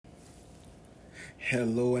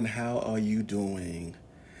Hello, and how are you doing?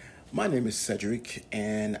 My name is Cedric,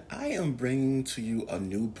 and I am bringing to you a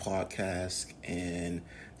new podcast. And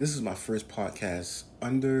this is my first podcast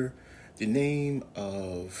under the name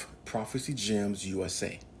of Prophecy Gems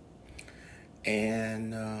USA.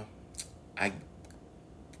 And I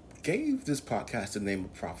gave this podcast the name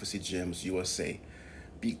of Prophecy Gems USA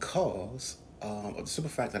because of the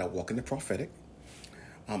simple fact that I walk in the prophetic.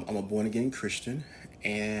 I'm a born again Christian,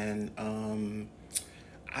 and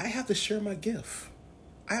I have to share my gift.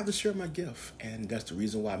 I have to share my gift, and that's the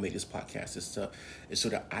reason why I made this podcast. Is so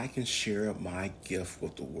that I can share my gift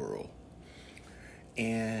with the world.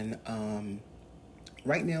 And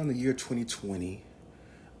right now, in the year 2020,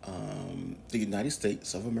 the United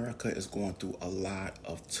States of America is going through a lot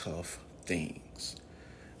of tough things.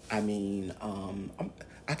 I mean,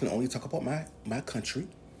 I can only talk about my country.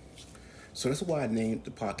 So that's why I named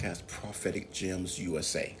the podcast Prophetic Gems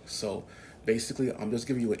USA. So basically, I'm just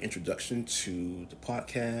giving you an introduction to the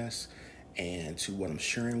podcast and to what I'm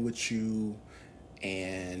sharing with you,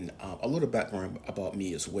 and a little background about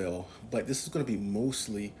me as well. But this is going to be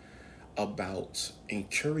mostly about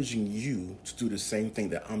encouraging you to do the same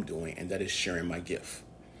thing that I'm doing, and that is sharing my gift.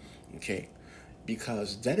 Okay?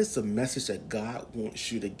 Because that is the message that God wants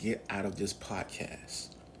you to get out of this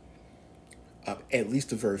podcast. At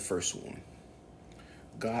least the very first one.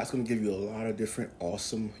 God's going to give you a lot of different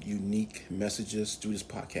awesome, unique messages through this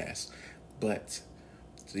podcast. But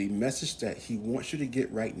the message that he wants you to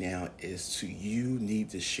get right now is you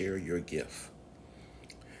need to share your gift.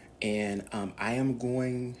 And I am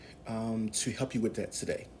going to help you with that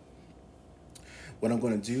today. What I'm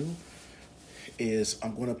going to do is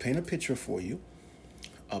I'm going to paint a picture for you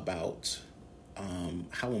about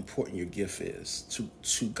how important your gift is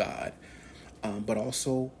to God, but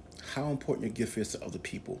also how important your gift is to other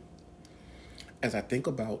people. As I think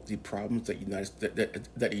about the problems that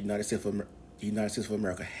the United States of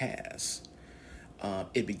America has,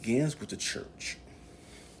 it begins with the church.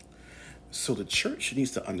 So the church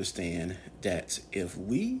needs to understand that if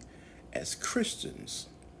we, as Christians,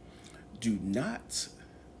 do not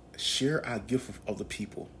share our gift with other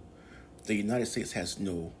people, the United States has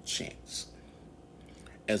no chance.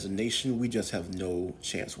 As a nation, we just have no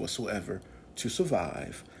chance whatsoever to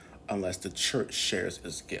survive unless the church shares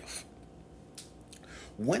its gift.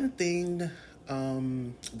 One thing that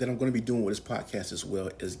I'm going to be doing with this podcast as well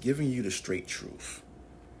is giving you the straight truth.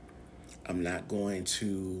 I'm not going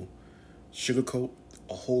to sugarcoat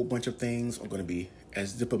a whole bunch of things. I'm going to be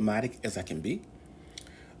as diplomatic as I can be.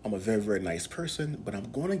 I'm a very, very nice person, but I'm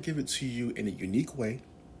going to give it to you in a unique way.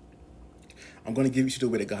 I'm going to give it to you the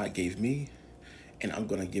way that God gave me, and I'm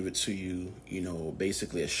going to give it to you,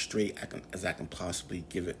 basically as straight as I can possibly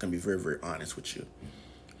give it. I'm going to be very, very honest with you.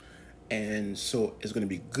 And so it's going to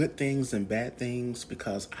be good things and bad things,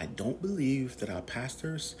 because I don't believe that our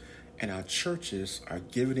pastors and our churches are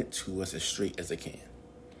giving it to us as straight as they can.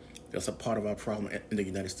 That's a part of our problem in the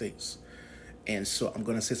United States. And so I'm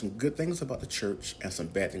going to say some good things about the church and some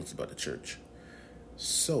bad things about the church,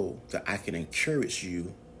 so that I can encourage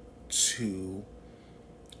you to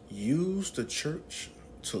use the church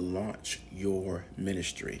to launch your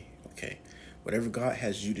ministry, okay? Whatever God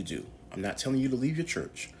has you to do. I'm not telling you to leave your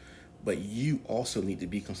church, but you also need to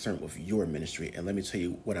be concerned with your ministry. And let me tell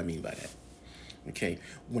you what I mean by that, okay?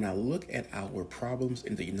 When I look at our problems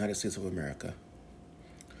in the United States of America,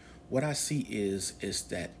 what I see is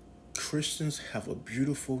that Christians have a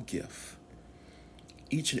beautiful gift.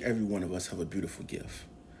 Each and every one of us have a beautiful gift,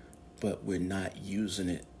 but we're not using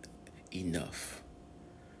it enough.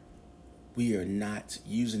 We are not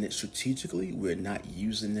using it strategically. We're not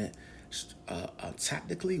using it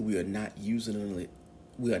tactically. We are not using it.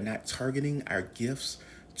 We are not targeting our gifts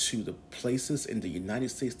to the places in the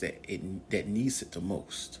United States that needs it the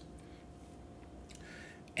most.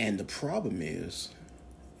 And the problem is,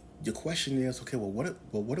 the question is, okay, what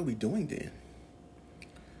are we doing then?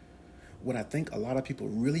 What I think a lot of people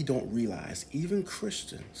really don't realize, even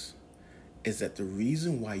Christians, is that the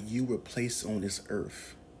reason why you were placed on this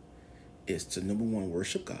earth is to, number one,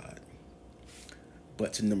 worship God.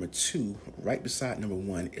 But to number two, right beside number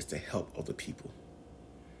one, is to help other people.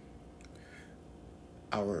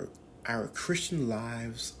 Our Christian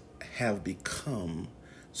lives have become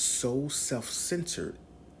so self-centered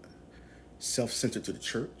to the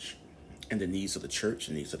church and the needs of the church,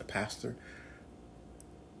 the needs of the pastor,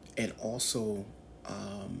 and also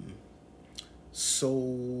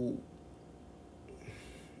so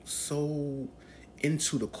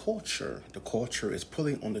into the culture. The culture is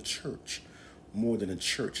pulling on the church more than the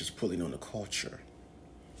church is pulling on the culture.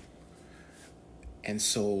 And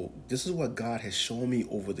so this is what God has shown me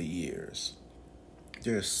over the years.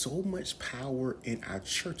 There's so much power in our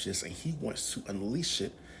churches, and he wants to unleash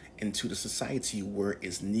it into the society where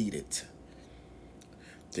it's needed.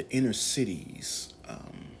 The inner cities,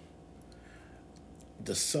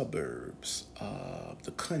 the suburbs,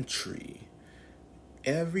 the country.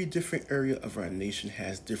 Every different area of our nation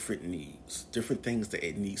has different needs, different things that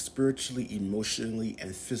it needs spiritually, emotionally,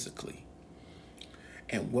 and physically.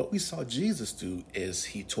 And what we saw Jesus do is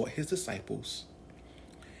he taught his disciples,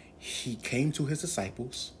 he came to his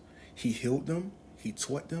disciples, he healed them, he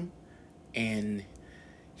taught them, and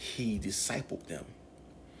he discipled them.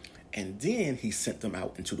 And then he sent them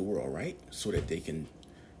out into the world, right? So that they can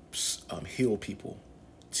heal people,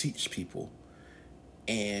 teach people.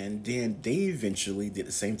 And then they eventually did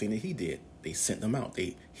the same thing that he did. They sent them out.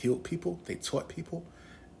 They healed people, they taught people,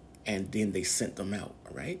 and then they sent them out,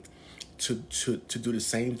 right? To do the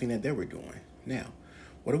same thing that they were doing. Now,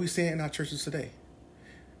 what are we seeing in our churches today?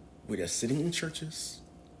 We're just sitting in churches.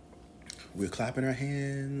 We're clapping our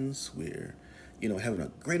hands. We're, having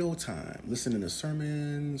a great old time, listening to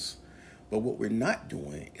sermons. But what we're not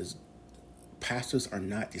doing is pastors are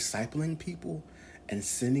not discipling people and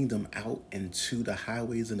sending them out into the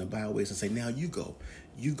highways and the byways and say, now you go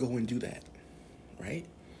and do that, right?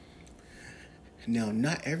 Now,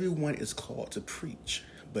 not everyone is called to preach,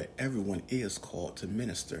 but everyone is called to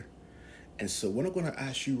minister. And so what I'm going to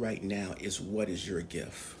ask you right now is, what is your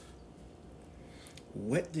gift?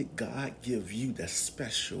 What did God give you that's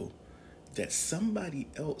special that somebody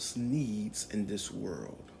else needs in this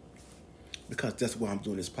world? Because that's what I'm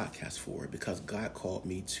doing this podcast for, because God called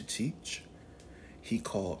me to teach. He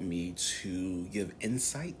called me to give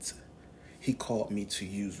insight. He called me to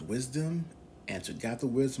use wisdom and to gather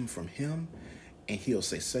wisdom from him. And he'll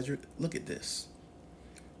say, Cedric, look at this.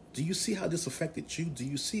 Do you see how this affected you? Do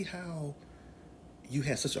you see how you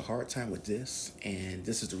had such a hard time with this? And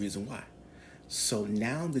this is the reason why. So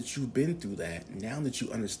now that you've been through that, now that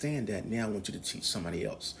you understand that, now I want you to teach somebody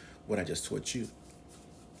else what I just taught you.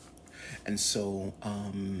 And so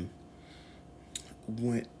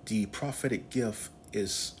when the prophetic gift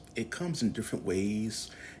is, it comes in different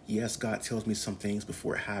ways. Yes, God tells me some things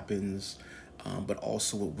before it happens, but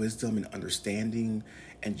also with wisdom and understanding,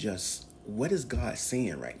 and just what is God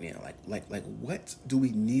saying right now? Like what do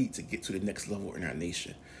we need to get to the next level in our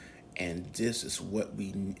nation? And this is what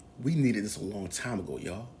we needed this a long time ago,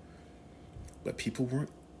 y'all. But people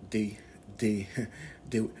weren't they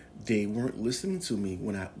weren't listening to me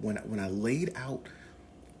when I laid out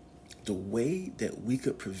the way that we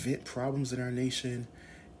could prevent problems in our nation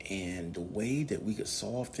and the way that we could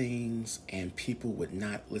solve things, and people would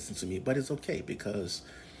not listen to me. But it's okay, because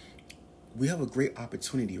we have a great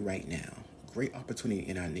opportunity right now, great opportunity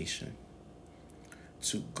in our nation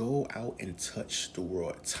to go out and touch the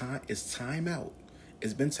world. It's time out.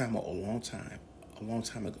 It's been time out a long time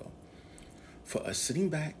ago, for us sitting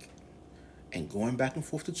back and going back and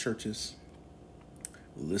forth to churches,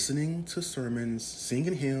 listening to sermons,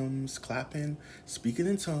 singing hymns, clapping, speaking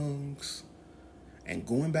in tongues, and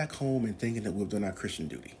going back home and thinking that we've done our Christian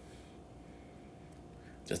duty.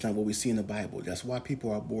 That's not what we see in the Bible. That's why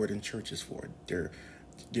people are bored in churches for. They're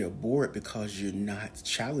bored because you're not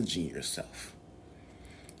challenging yourself.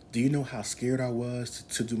 Do you know how scared I was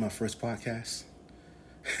to do my first podcast?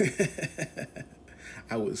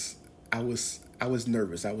 I was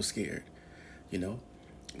nervous. I was scared,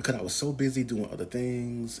 because I was so busy doing other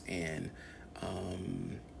things, and I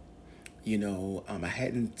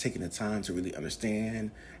hadn't taken the time to really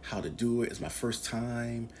understand how to do it. It's my first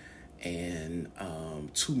time, and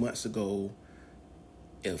 2 months ago,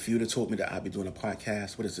 if you'd have told me that I'd be doing a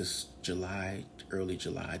podcast, what is this, early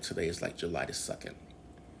July? Today is like July the 2nd.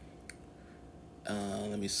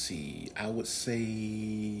 Let me see. I would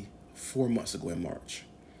say 4 months ago in March.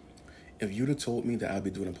 If you'd have told me that I'd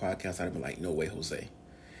be doing a podcast, I'd have been like, no way, Jose.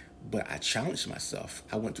 But I challenged myself.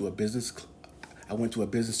 I went to a business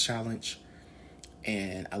challenge,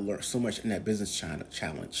 and I learned so much in that business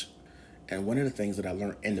challenge. And one of the things that I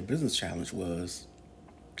learned in the business challenge was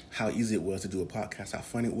how easy it was to do a podcast, how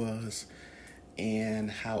fun it was,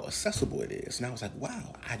 and how accessible it is. And I was like,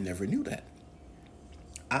 wow, I never knew that.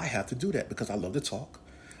 I have to do that because I love to talk,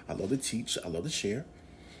 I love to teach, I love to share.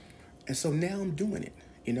 And so now I'm doing it,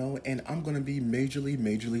 and I'm going to be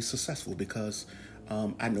majorly successful because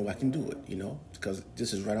I know I can do it, because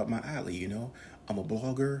this is right up my alley, I'm a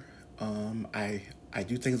blogger. I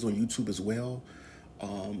do things on YouTube as well.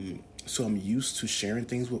 So I'm used to sharing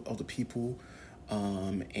things with other people.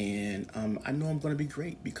 And I know I'm going to be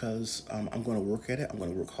great because I'm going to work at it. I'm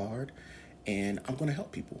going to work hard, and I'm going to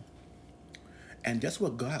help people. And that's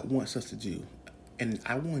what God wants us to do. And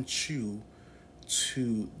I want you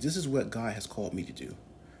this is what God has called me to do.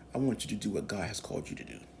 I want you to do what God has called you to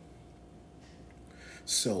do.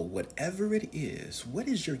 So whatever it is, what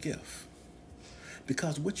is your gift?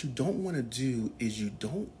 Because what you don't want to do is you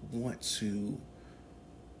don't want to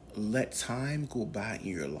let time go by in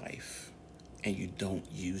your life and you don't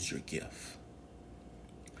use your gift.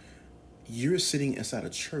 You're sitting inside a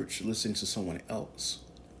church listening to someone else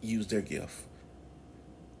use their gift.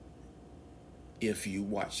 If you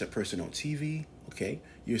watch that person on TV, okay,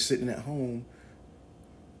 you're sitting at home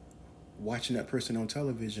watching that person on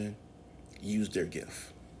television use their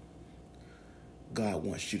gift. God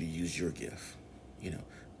wants you to use your gift.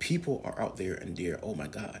 People are out there and they're, oh my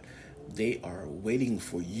God, they are waiting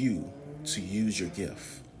for you to use your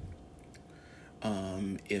gift.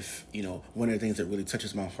 If one of the things that really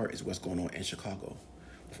touches my heart is what's going on in Chicago,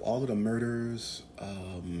 with all of the murders,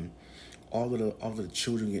 all of the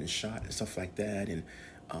children getting shot and stuff like that, and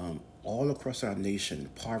all across our nation,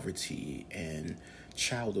 poverty and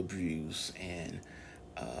child abuse and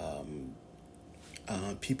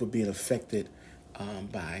people being affected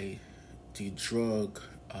by the drug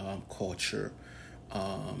culture.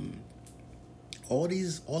 All of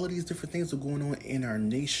these different things are going on in our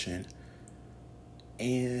nation,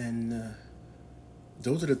 and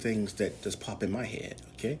those are the things that just pop in my head,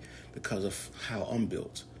 okay, because of how I'm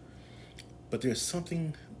built. But there's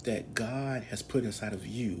something that God has put inside of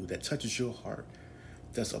you that touches your heart.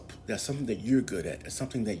 That's something that you're good at. It's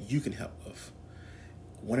something that you can help with.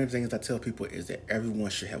 One of the things I tell people is that everyone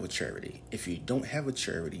should have a charity. If you don't have a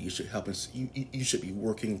charity, you should you should be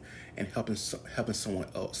working and helping someone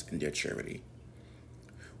else in their charity.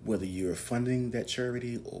 Whether you're funding that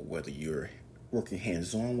charity or whether you're working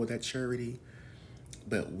hands-on with that charity,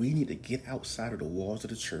 but we need to get outside of the walls of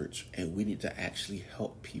the church and we need to actually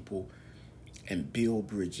help people and build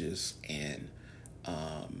bridges and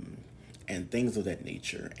things of that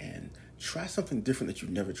nature, and try something different that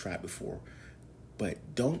you've never tried before.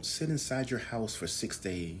 But don't sit inside your house for 6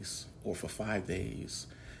 days or for 5 days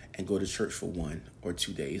and go to church for 1 or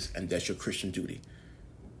 2 days, and that's your Christian duty.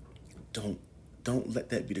 Don't let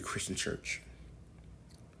that be the Christian church.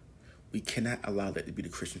 We cannot allow that to be the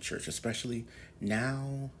Christian church, especially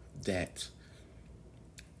now that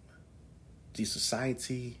the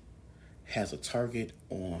society has a target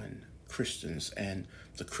on Christians and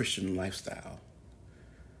the Christian lifestyle.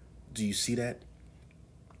 Do you see that?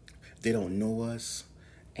 They don't know us,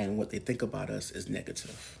 and what they think about us is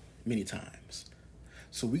negative many times.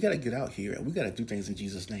 So we got to get out here and we got to do things in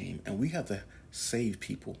Jesus' name, and we have to save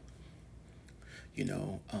people.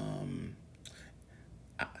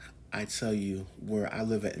 I tell you, where I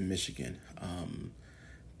live at in Michigan,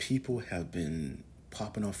 people have been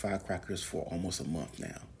popping on firecrackers for almost a month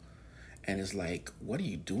now. And it's like, what are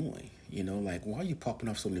you doing? Why are you popping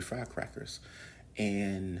off so many firecrackers?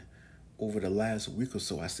 And over the last week or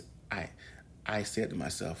so, I said to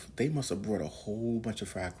myself, they must have brought a whole bunch of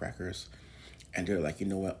firecrackers. And they're like, you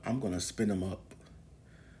know what? I'm going to spin them up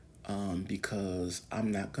because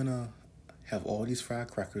I'm not going to have all these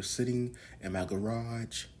firecrackers sitting in my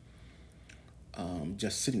garage,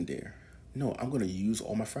 just sitting there. No, I'm going to use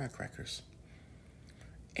all my firecrackers.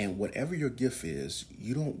 And whatever your gift is,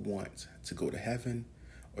 you don't want to go to heaven,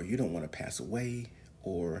 or you don't want to pass away,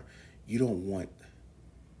 or you don't want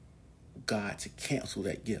God to cancel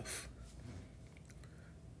that gift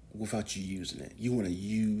without you using it. You want to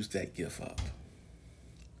use that gift up.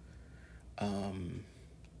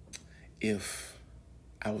 If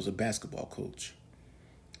I was a basketball coach,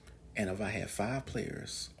 and if I had 5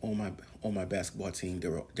 players on my basketball team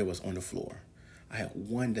that was on the floor, I had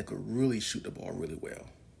one that could really shoot the ball really well.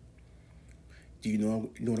 Do you know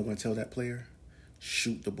what I'm going to tell that player?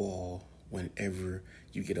 Shoot the ball whenever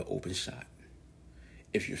you get an open shot.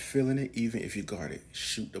 If you're feeling it, even if you guard it,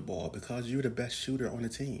 shoot the ball, because you're the best shooter on the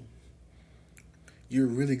team. You're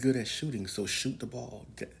really good at shooting, so shoot the ball.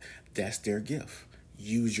 That's their gift.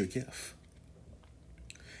 Use your gift.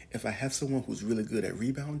 If I have someone who's really good at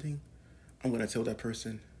rebounding, I'm going to tell that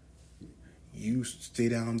person, you stay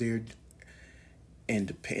down there in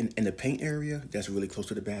the paint area that's really close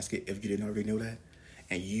to the basket, if you didn't already know that,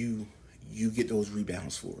 and you get those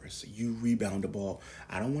rebounds for us. You rebound the ball.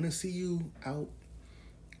 I don't want to see you out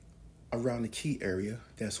around the key area.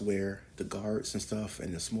 That's where the guards and stuff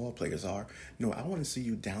and the small players are. No, I want to see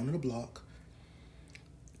you down in the block,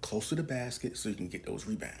 close to the basket, so you can get those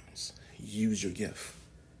rebounds. Use your gift.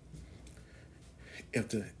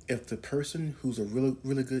 If the person who's a really,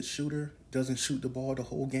 really good shooter doesn't shoot the ball the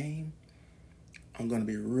whole game, I'm going to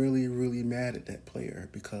be really, really mad at that player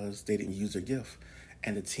because they didn't use their gift.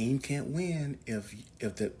 And the team can't win if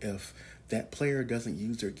that player doesn't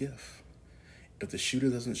use their gift. If the shooter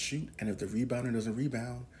doesn't shoot and if the rebounder doesn't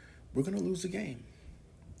rebound, we're going to lose the game.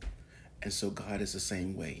 And so God is the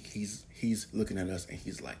same way. He's looking at us and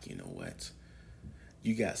he's like, you know what?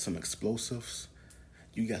 You got some explosives.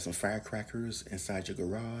 You got some firecrackers inside your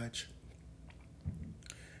garage.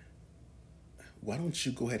 Why don't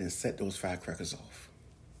you go ahead and set those firecrackers off?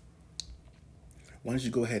 Why don't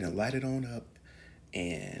you go ahead and light it on up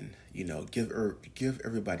and, give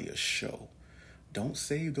everybody a show. Don't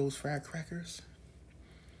save those firecrackers.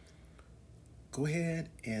 Go ahead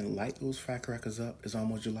and light those firecrackers up. It's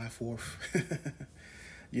almost July 4th.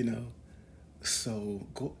 So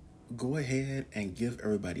go ahead and give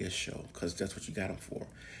everybody a show, because that's what you got them for.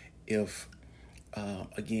 If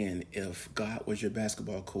God was your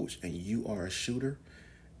basketball coach and you are a shooter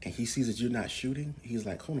and he sees that you're not shooting, he's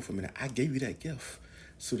like, hold on for a minute. I gave you that gift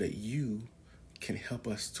so that you can help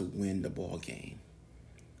us to win the ball game.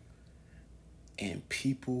 And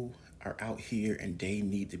people are out here and they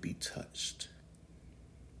need to be touched.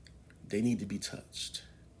 They need to be touched.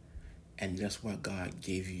 And that's what God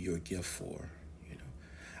gave you your gift for.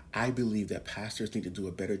 I believe that pastors need to do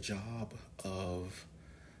a better job of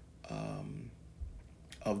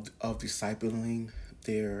discipling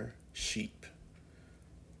their sheep.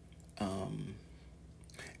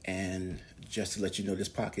 And just to let you know, this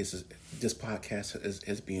podcast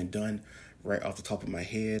is being done right off the top of my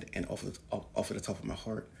head and off of the top of my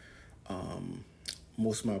heart.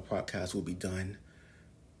 Most of my podcasts will be done.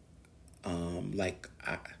 Like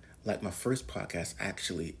my first podcast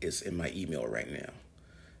actually is in my email right now.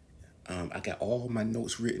 I got all my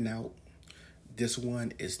notes written out. This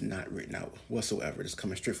one is not written out whatsoever. It's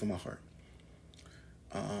coming straight from my heart.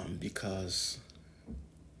 Because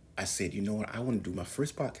I said, you know what? I want to do my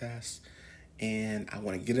first podcast and I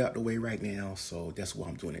want to get it out the way right now. So that's why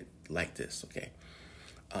I'm doing it like this. Okay.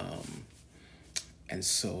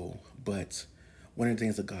 But one of the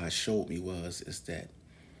things that God showed me is that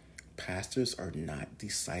pastors are not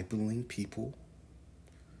discipling people.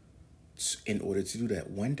 In order to do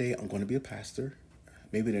that, one day I'm going to be a pastor.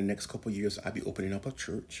 Maybe in the next couple of years, I'll be opening up a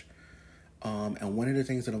church. And one of the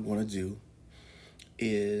things that I'm going to do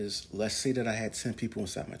is, let's say that I had 10 people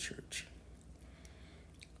inside my church.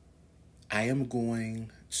 I am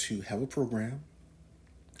going to have a program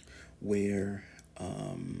where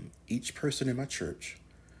each person in my church,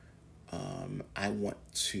 I want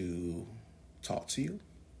to talk to you.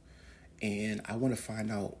 And I want to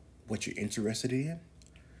find out what you're interested in.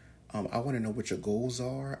 I want to know what your goals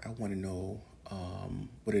are. I want to know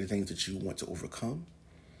what are the things that you want to overcome.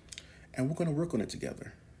 And we're going to work on it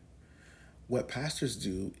together. What pastors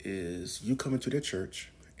do is you come into their church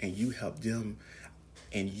and you help them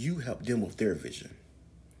with their vision.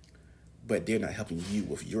 But they're not helping you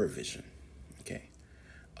with your vision. Okay.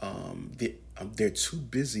 They're too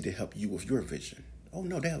busy to help you with your vision. Oh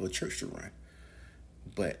no, they have a church to run.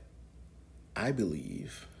 But I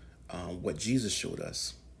believe what Jesus showed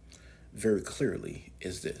us very clearly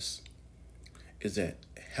is that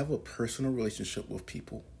have a personal relationship with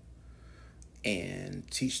people and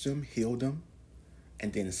teach them, heal them,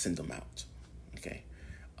 and then send them out. Okay.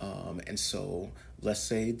 And so let's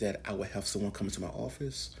say that I would have someone come into my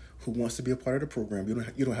office who wants to be a part of the program.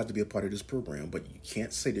 You don't have to be a part of this program, but you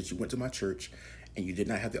can't say that you went to my church and you did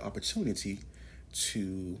not have the opportunity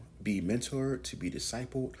to be mentored, to be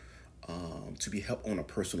discipled, to be helped on a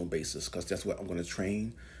personal basis, because that's what I'm going to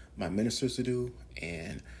train my ministers to do,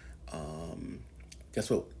 and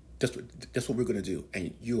that's what we're going to do.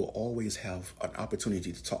 And you'll always have an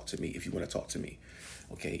opportunity to talk to me if you want to talk to me.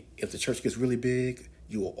 Okay, if the church gets really big,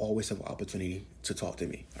 you will always have an opportunity to talk to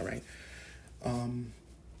me. All right.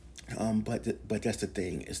 But that's the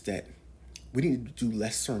thing, is that we need to do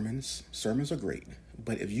less sermons. Sermons are great,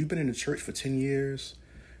 but if you've been in the church for 10 years,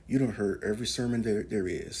 you don't heard every sermon there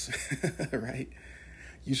is, right?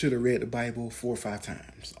 You should have read the Bible 4 or 5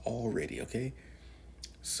 times already, okay?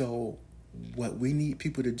 So what we need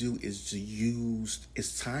people to do is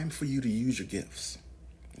it's time for you to use your gifts,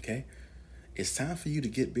 okay? It's time for you to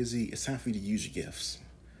get busy. It's time for you to use your gifts.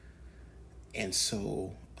 And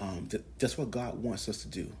so that's what God wants us to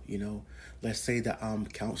do, Let's say that I'm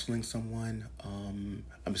counseling someone.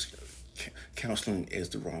 Counseling is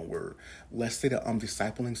the wrong word. Let's say that I'm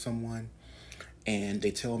discipling someone and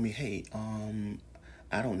they tell me, hey,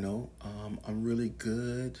 I don't know, I'm really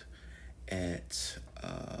good at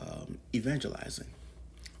evangelizing.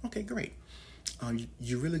 Okay, great.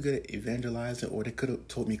 You're really good at evangelizing, or they could have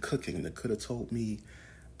told me cooking. They could have told me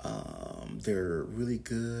they're really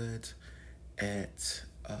good at,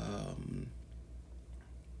 I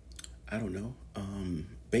don't know,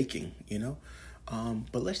 baking,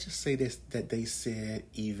 But let's just say that they said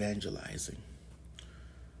evangelizing.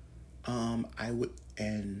 I would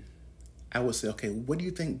and I would say, okay, what do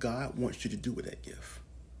you think God wants you to do with that gift?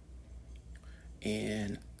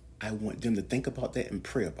 And I want them to think about that and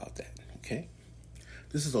pray about that. Okay,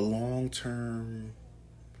 this is a long term.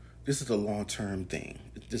 This is a long term thing.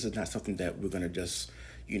 This is not something that we're gonna just,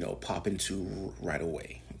 pop into right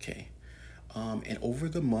away. Okay, and over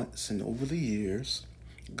the months and over the years,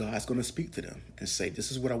 God's gonna speak to them and say,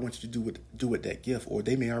 "This is what I want you to do with that gift," or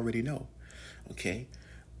they may already know. Okay,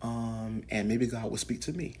 and maybe God will speak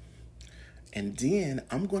to me, and then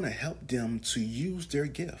I'm gonna help them to use their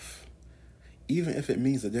gift, even if it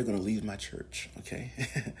means that they're gonna leave my church. Okay,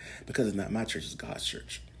 because it's not my church; it's God's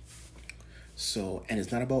church. So, and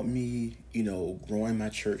it's not about me, growing my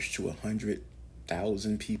church to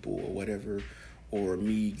 100,000 people or whatever, or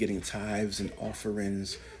me getting tithes and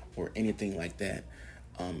offerings or anything like that,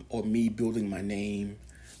 or me building my name.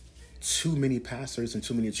 Too many pastors and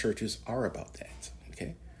too many churches are about that,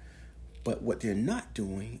 okay? But what they're not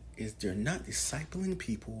doing is they're not discipling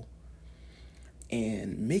people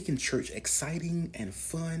and making church exciting and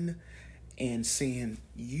fun and saying,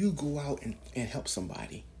 you go out and help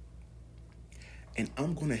somebody. And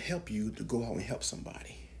I'm going to help you to go out and help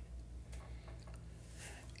somebody.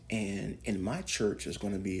 And in my church, there's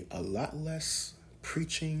going to be a lot less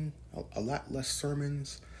preaching, a lot less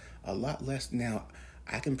sermons, a lot less. Now,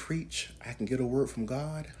 I can preach. I can get a word from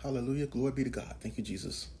God. Hallelujah. Glory be to God. Thank you,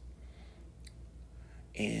 Jesus.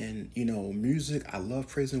 And, music. I love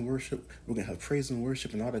praise and worship. We're going to have praise and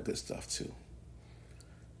worship and all that good stuff too.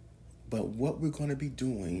 But what we're going to be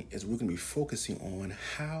doing is we're going to be focusing on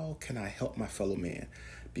how can I help my fellow man?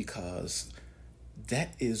 Because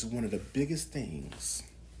that is one of the biggest things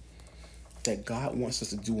that God wants us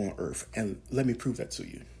to do on earth. And let me prove that to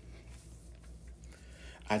you.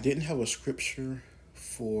 I didn't have a scripture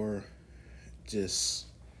for this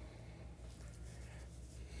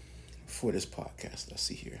podcast. Let's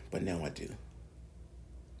see here. But now I do.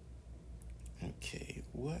 Okay,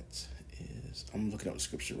 I'm looking up the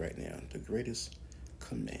scripture right now. The greatest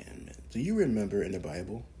commandment. Do you remember in the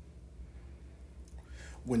Bible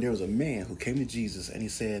when there was a man who came to Jesus and he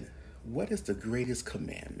said, what is the greatest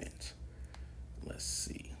commandment? Let's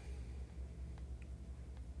see.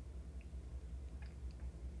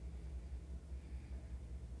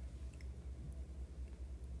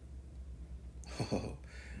 Oh,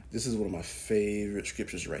 this is one of my favorite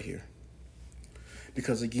scriptures right here.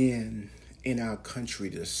 Because again, in our country,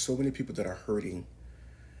 there's so many people that are hurting.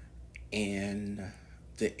 And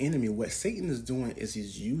the enemy, what Satan is doing is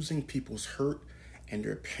he's using people's hurt and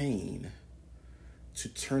their pain to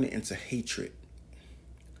turn it into hatred.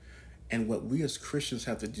 And what we as Christians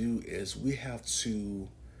have to do is we have to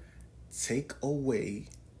take away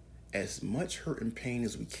as much hurt and pain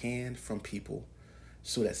as we can from people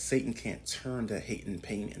so that Satan can't turn that hate and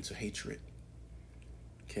pain into hatred.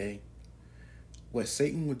 Okay? What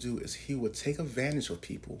Satan would do is he would take advantage of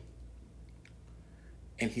people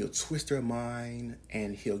and he'll twist their mind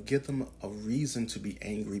and he'll give them a reason to be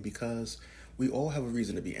angry, because we all have a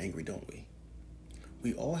reason to be angry, don't we?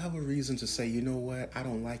 We all have a reason to say, you know what, I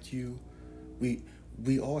don't like you.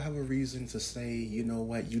 We all have a reason to say, you know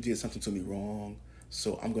what, you did something to me wrong,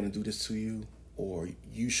 so I'm going to do this to you, or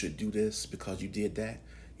you should do this because you did that.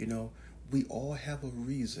 We all have a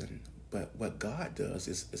reason. But what God does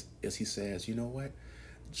is he says, you know what,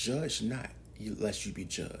 judge not lest you be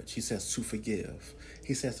judged. He says to forgive.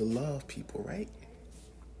 He says to love people, right?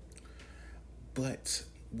 But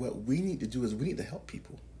what we need to do is we need to help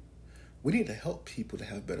people. We need to help people to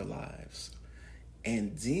have better lives.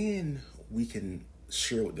 And then we can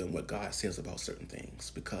share with them what God says about certain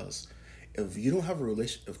things. Because if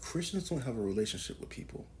Christians don't have a relationship with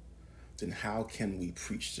people, then how can we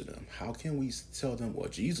preach to them? How can we tell them, well,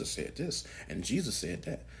 Jesus said this and Jesus said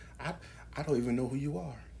that? I don't even know who you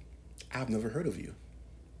are. I've never heard of you.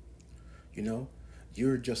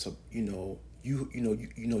 You're just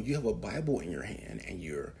you have a Bible in your hand and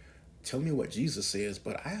you're telling me what Jesus says,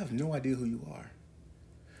 but I have no idea who you are.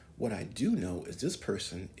 What I do know is this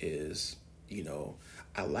person is,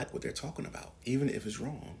 I like what they're talking about, even if it's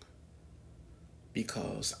wrong,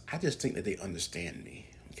 because I just think that they understand me.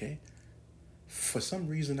 Okay. For some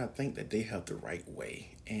reason, I think that they have the right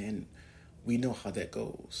way, and we know how that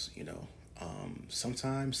goes.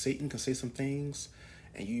 Sometimes Satan can say some things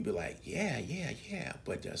and you be like, yeah,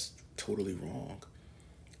 but that's totally wrong.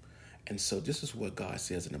 And so this is what God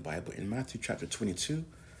says in the Bible in Matthew chapter 22,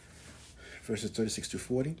 verses 36 to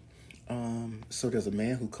 40. So there's a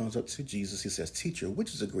man who comes up to Jesus. He says, teacher,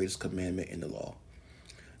 which is the greatest commandment in the law?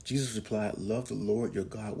 Jesus replied, love the Lord your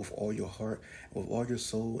God with all your heart, with all your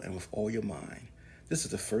soul, and with all your mind. This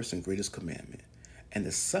is the first and greatest commandment. And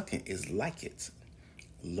the second is like it.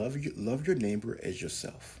 Love your neighbor as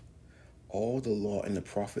yourself. All the law and the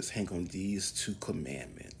prophets hang on these two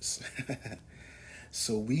commandments.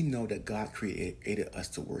 So we know that God created us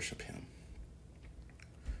to worship him,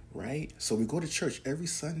 right? So we go to church every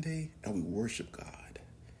Sunday and we worship God.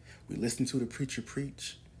 We listen to the preacher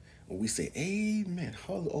preach, and we say, amen.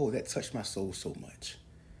 Oh, that touched my soul so much.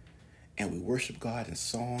 And we worship God in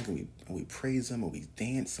song, and we praise him, and we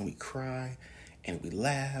dance, and we cry, and we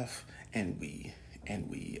laugh, and we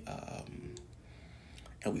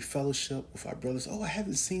fellowship with our brothers. Oh, I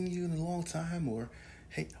haven't seen you in a long time, or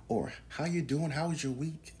hey, or how you doing? How was your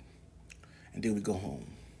week? And then we go home.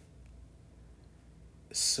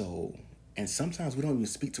 So, and sometimes we don't even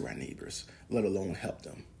speak to our neighbors, let alone help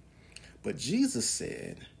them. But Jesus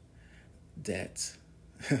said that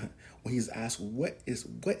when he's asked what is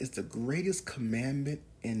the greatest commandment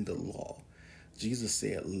in the law, Jesus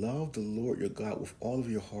said, love the Lord your God with all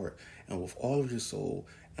of your heart and with all of your soul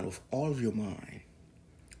and with all of your mind.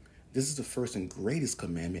 This is the first and greatest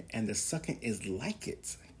commandment, and the second is like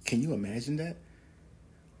it. Can you imagine that?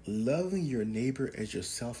 Loving your neighbor as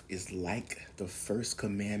yourself is like the first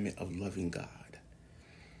commandment of loving God.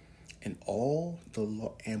 And all the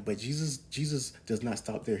law, but Jesus does not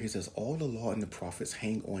stop there. He says all the law and the prophets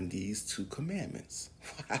hang on these two commandments.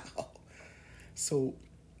 Wow. So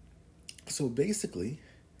basically,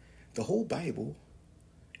 the whole Bible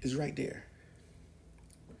is right there.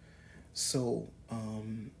 So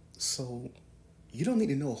you don't need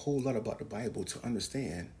to know a whole lot about the Bible to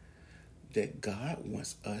understand that God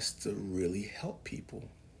wants us to really help people.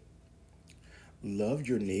 Love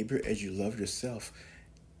your neighbor as you love yourself.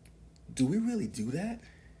 Do we really do that?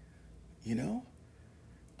 You know?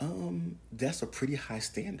 That's a pretty high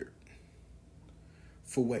standard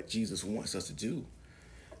for what Jesus wants us to do.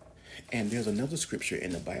 And there's another scripture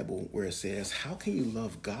in the Bible where it says, how can you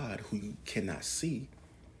love God who you cannot see,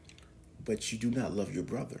 but you do not love your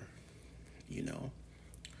brother? You know?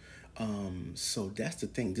 So that's the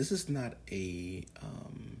thing. This is not a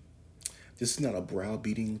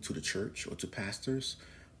browbeating to the church or to pastors,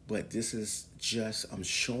 but this is just, I'm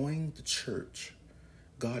showing the church,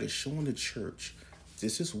 God is showing the church,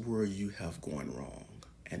 this is where you have gone wrong,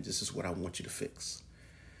 and this is what I want you to fix.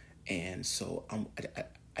 And so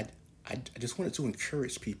I just wanted to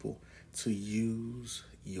encourage people to use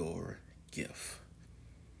your gift.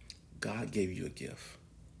 God gave you a gift,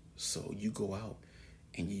 so you go out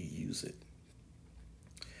and you use it.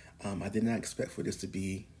 I did not expect for this to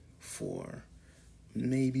be for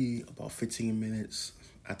maybe about 15 minutes.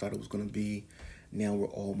 I thought it was going to be. Now we're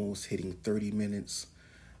almost hitting 30 minutes.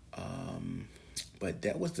 But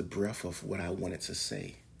that was the breadth of what I wanted to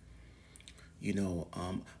say. You know,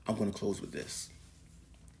 I'm going to close with this.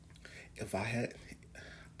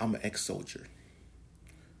 I'm an ex-soldier.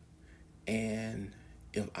 And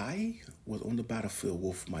if I was on the battlefield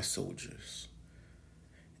with my soldiers,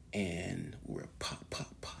 and we're pop,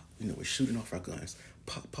 pop, pop, we're shooting off our guns,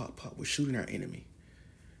 pop, pop, pop, we're shooting our enemy.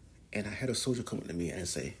 And I had a soldier come up to me and I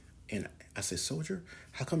said, soldier,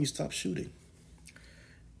 how come you stopped shooting?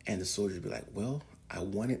 And the soldier would be like, well, I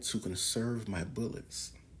wanted to conserve my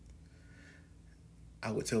bullets.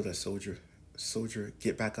 I would tell that soldier,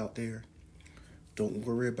 get back out there. Don't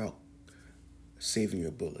worry about saving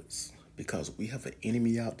your bullets, because we have an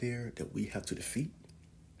enemy out there that we have to defeat.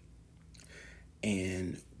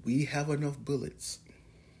 And we have enough bullets.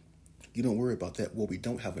 You don't worry about that. What we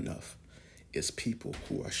don't have enough is people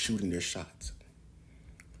who are shooting their shots.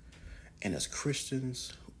 And as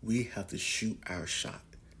Christians, we have to shoot our shot.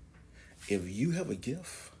 If you have a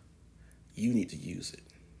gift, you need to use it.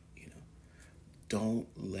 Don't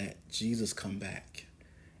let Jesus come back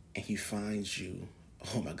and he finds you.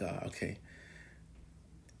 Oh my God, okay.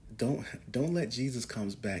 Don't let Jesus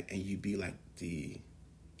comes back and you be like the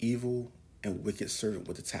evil and wicked servant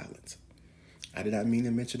with the talent. I did not mean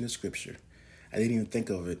to mention this scripture. I didn't even think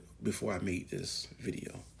of it before I made this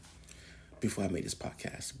video, before I made this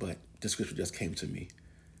podcast, but the scripture just came to me.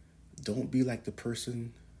 Don't be like the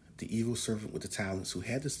person, the evil servant with the talents, who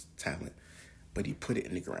had this talent, but he put it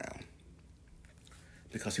in the ground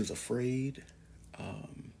because he was afraid,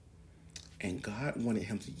 and God wanted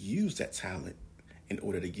him to use that talent in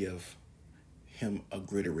order to give him a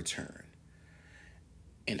greater return.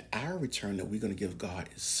 And our return that we're going to give God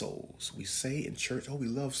is souls. We say in church, we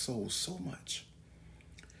love souls so much.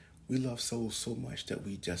 We love souls so much that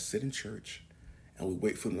we just sit in church and we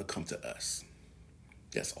wait for them to come to us.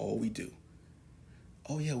 That's all we do.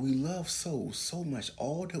 Oh yeah, we love souls so much.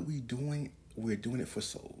 All that we're doing it for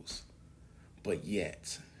souls. But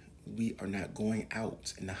yet, we are not going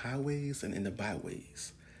out in the highways and in the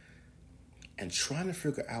byways and trying to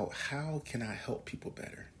figure out how can I help people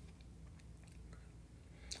better.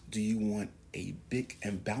 Do you want a big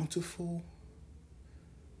and bountiful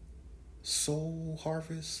soul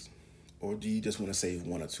harvest? Or do you just want to save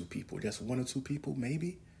one or two people? Just one or two people,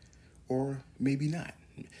 maybe? Or maybe not.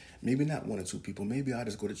 Maybe not one or two people. Maybe I'll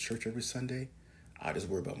just go to church every Sunday. I'll just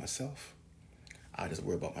worry about myself. I'll just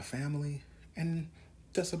worry about my family. And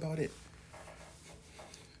that's about it.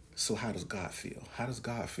 So how does God feel? How does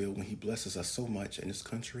God feel when he blesses us so much in this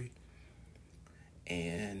country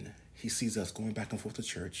and he sees us going back and forth to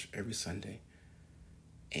church every Sunday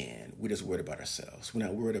and we're just worried about ourselves? We're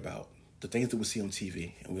not worried about the things that we see on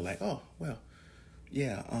TV and we're like, oh, well,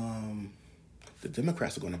 yeah, the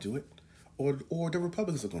Democrats are going to do it or the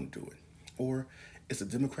Republicans are going to do it. Or it's the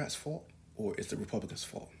Democrats' fault or it's the Republicans'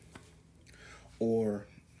 fault. Or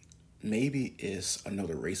maybe it's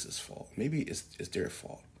another racist's fault. Maybe it's their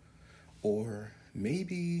fault. Or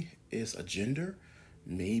maybe it's a gender.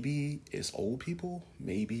 Maybe it's old people.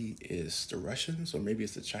 Maybe it's the Russians. Or maybe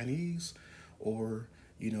it's the Chinese. Or,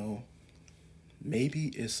 maybe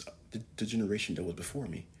it's the generation that was before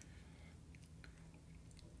me.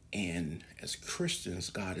 And as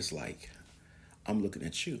Christians, God is like, I'm looking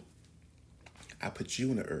at you. I put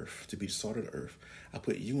you in the earth to be the salt of the earth. I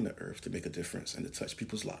put you in the earth to make a difference and to touch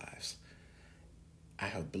people's lives. I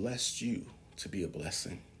have blessed you to be a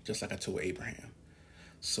blessing, just like I told Abraham.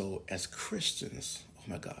 So as Christians, oh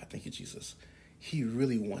my God, thank you, Jesus. He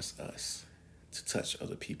really wants us to touch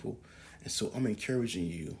other people. And so I'm encouraging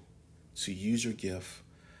you to use your gift.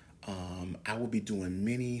 I will be doing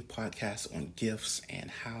many podcasts on gifts and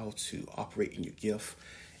how to operate in your gift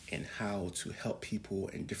and how to help people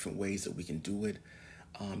in different ways that we can do it,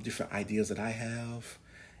 different ideas that I have.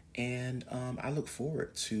 And I look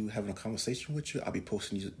forward to having a conversation with you. I'll be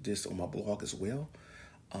posting this on my blog as well.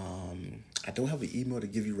 I don't have an email to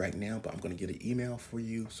give you right now, but I'm going to get an email for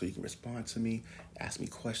you so you can respond to me, ask me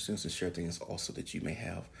questions, and share things also that you may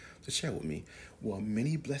have to share with me. Well,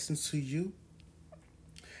 many blessings to you.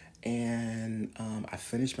 And I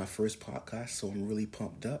finished my first podcast, so I'm really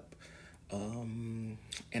pumped up. And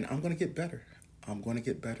I'm going to get better. I'm going to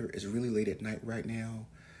get better. It's really late at night right now.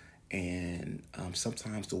 And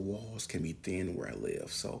sometimes the walls can be thin where I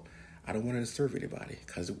live. So I don't want to disturb anybody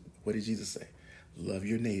because what did Jesus say? Love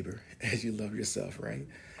your neighbor as you love yourself, right?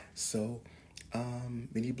 So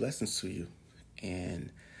many blessings to you.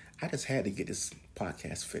 And I just had to get this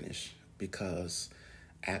podcast finished because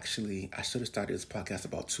actually I should have started this podcast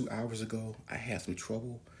about 2 hours ago. I had some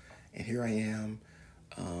trouble. And here I am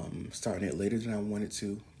starting it later than I wanted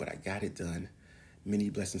to, but I got it done. Many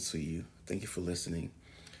blessings to you. Thank you for listening.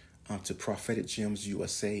 To Prophetic Gems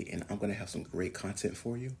USA, and I'm going to have some great content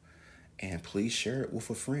for you. And please share it with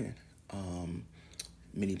a friend.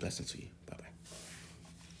 Many blessings to you. Bye-bye.